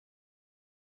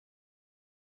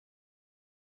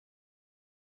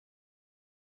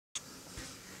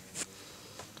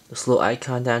this little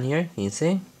icon down here. Can you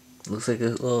see? It looks like a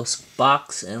little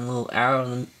box and a little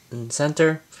arrow in the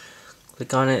center.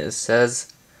 Click on it. It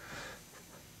says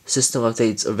system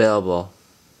updates available.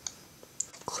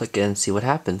 Click it and see what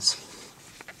happens.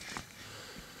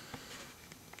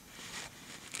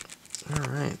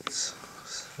 Alright,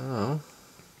 so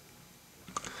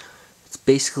it's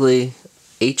basically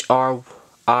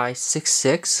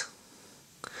HRI66.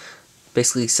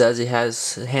 Basically says it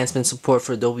has enhancement support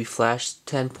for Adobe Flash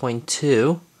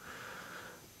 10.2,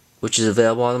 which is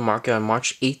available on the market on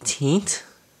March 18th.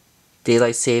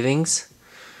 Daylight savings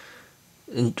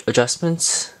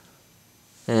adjustments,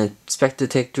 and expected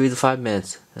to take 3 to 5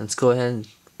 minutes. And let's go ahead and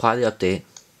apply the update.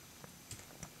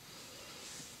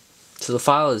 So the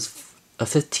file is a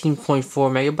 15.4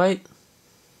 megabyte.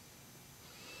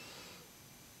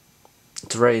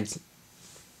 It's already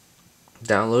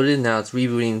downloaded. Now it's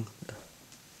rebooting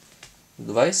the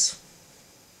device.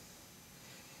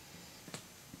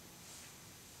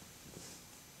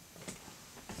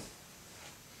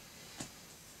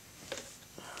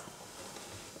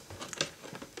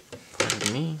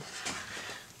 Pardon me.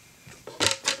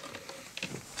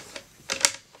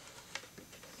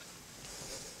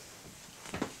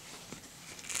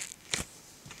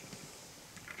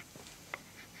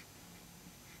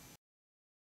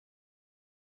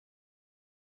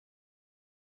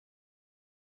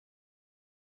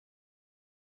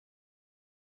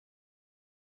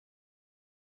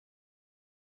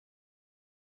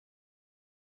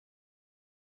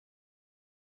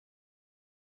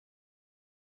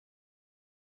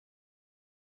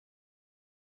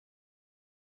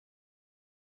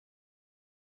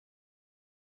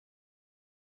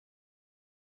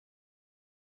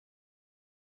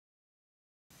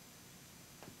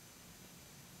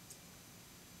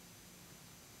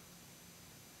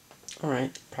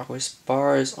 Alright, progress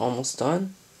bar is almost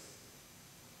done.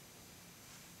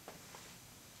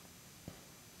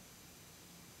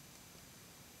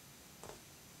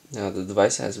 Now the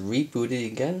device has rebooted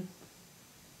again.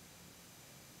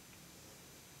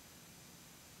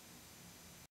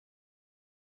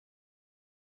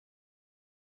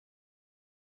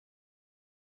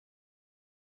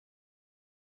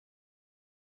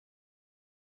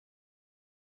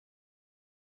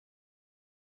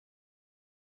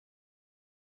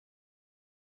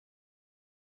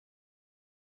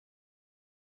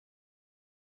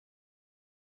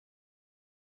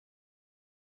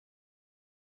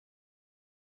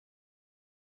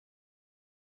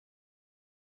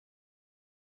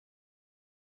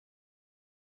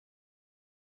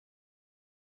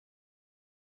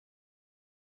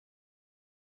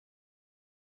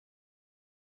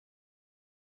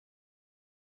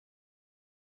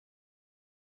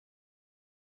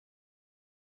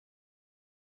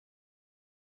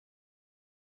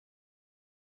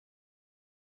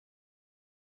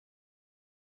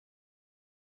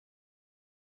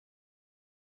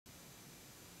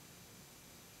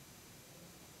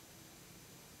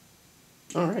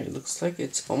 Alright, looks like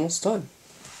it's almost done.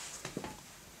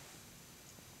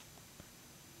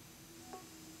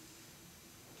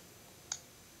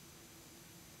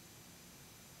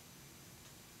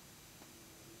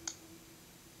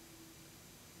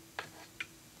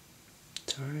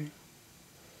 Sorry.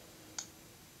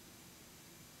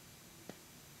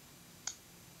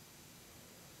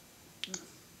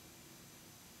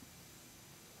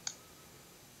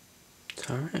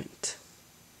 Alright.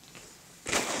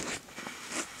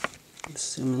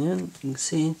 Zooming in, you can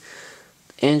see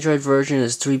Android version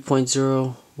is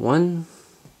 3.0.1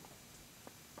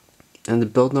 and the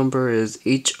build number is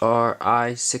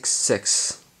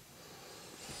HRI66.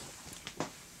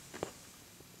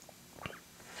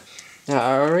 Now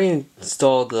I already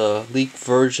installed the leaked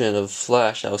version of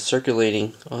Flash that was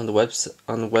circulating on the web.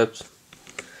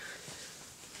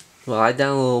 Well, I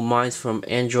downloaded mine from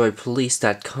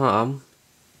AndroidPolice.com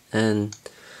and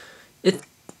it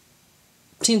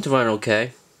seemed to run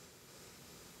okay.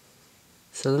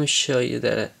 So let me show you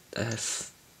that I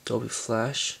have Adobe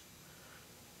Flash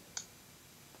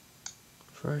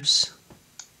first.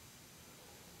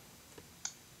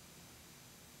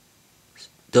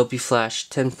 Adobe Flash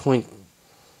 10.2,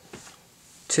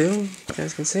 you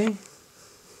guys can see.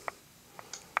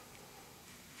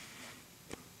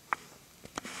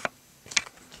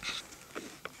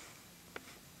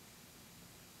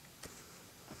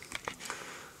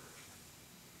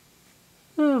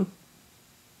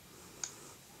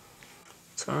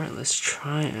 It's alright, let's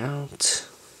try out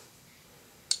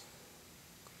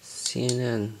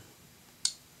CNN.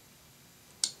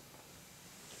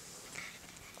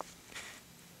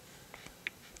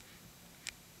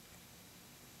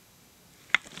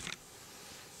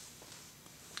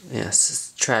 Yes,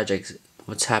 it's tragic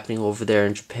what's happening over there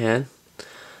in Japan.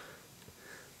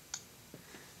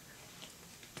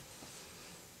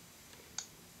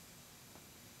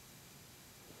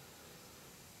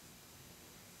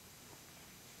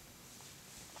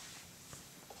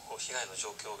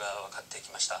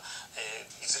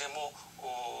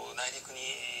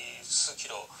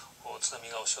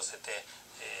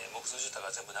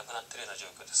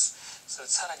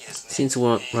 Seems to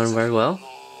run very well.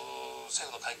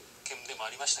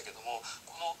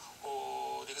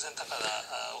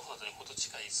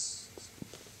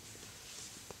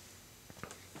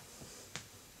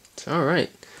 Alright.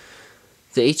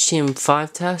 The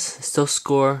HTM5 test still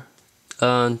score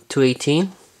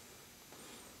 218.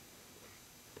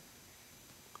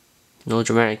 No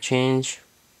dramatic change.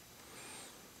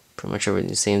 Pretty much everything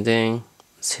the same thing.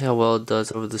 Let's see how well it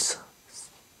does over this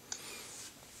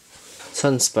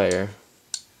sunspider.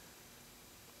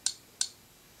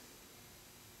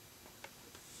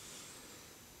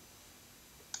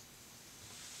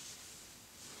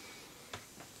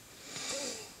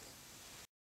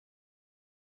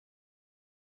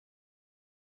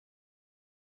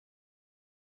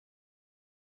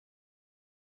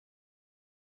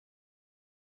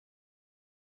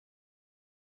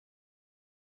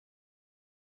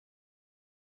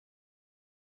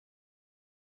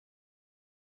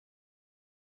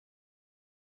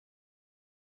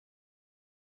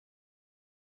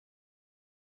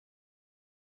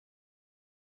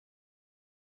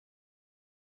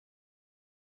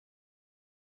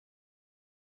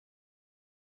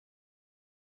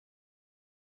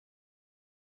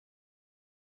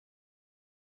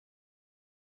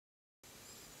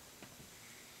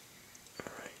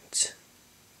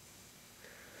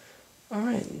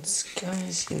 Alright, this guy,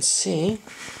 as you can see,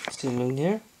 zoom in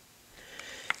here,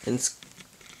 and it's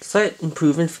slight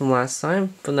improvement from last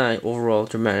time, but not overall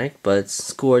dramatic, but it's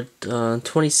scored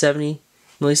 2070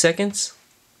 milliseconds.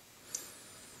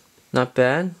 Not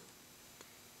bad.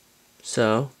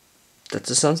 So,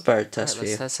 that's a sunspider test for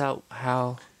you. Let's test out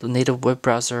how the native web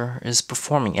browser is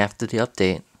performing after the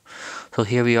update. So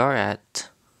here we are at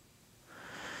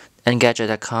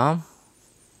Engadget.com.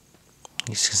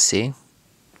 As you can see,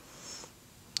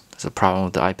 there's a problem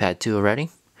with the iPad 2 already.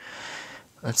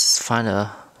 Let's find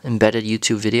a embedded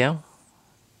YouTube video.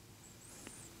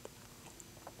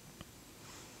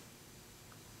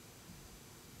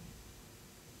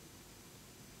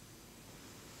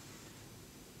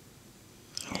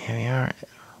 Here we are.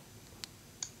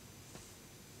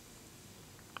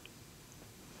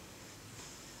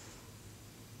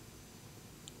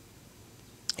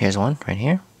 Here's one right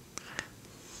here.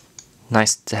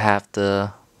 Nice to have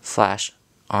the flash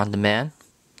on demand.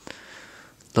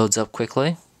 Loads up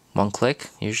quickly. One click,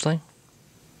 usually.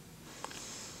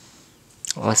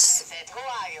 Let's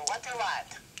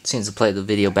seems to play the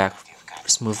video back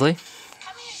smoothly.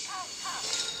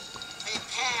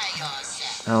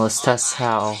 Now let's test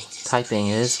how typing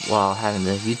is while having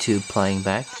the YouTube playing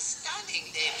back.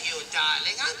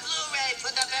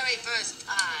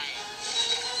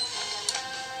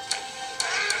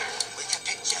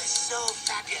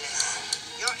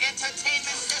 Your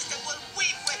entertainment system will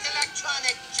weep with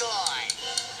electronic joy.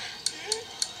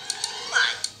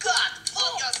 My God,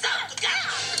 pull yourself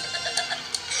together!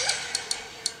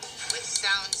 With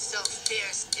sound so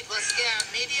fierce, it will scare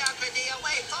mediocrity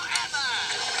away forever.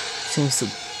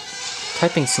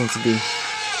 Typing seems to be.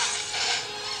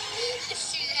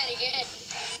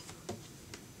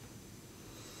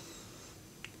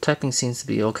 Typing seems to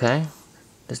be okay.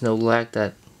 There's no lag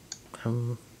that.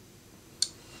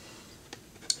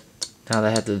 Now that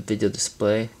I have the video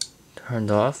display turned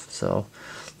off, so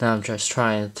now I'm just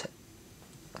trying to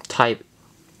type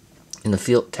in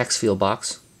the text field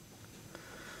box.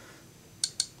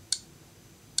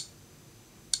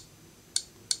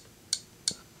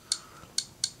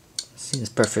 Seems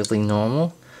perfectly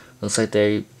normal. Looks like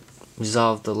they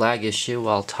resolved the lag issue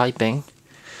while typing.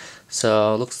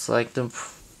 So looks like the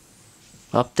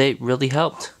update really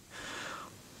helped.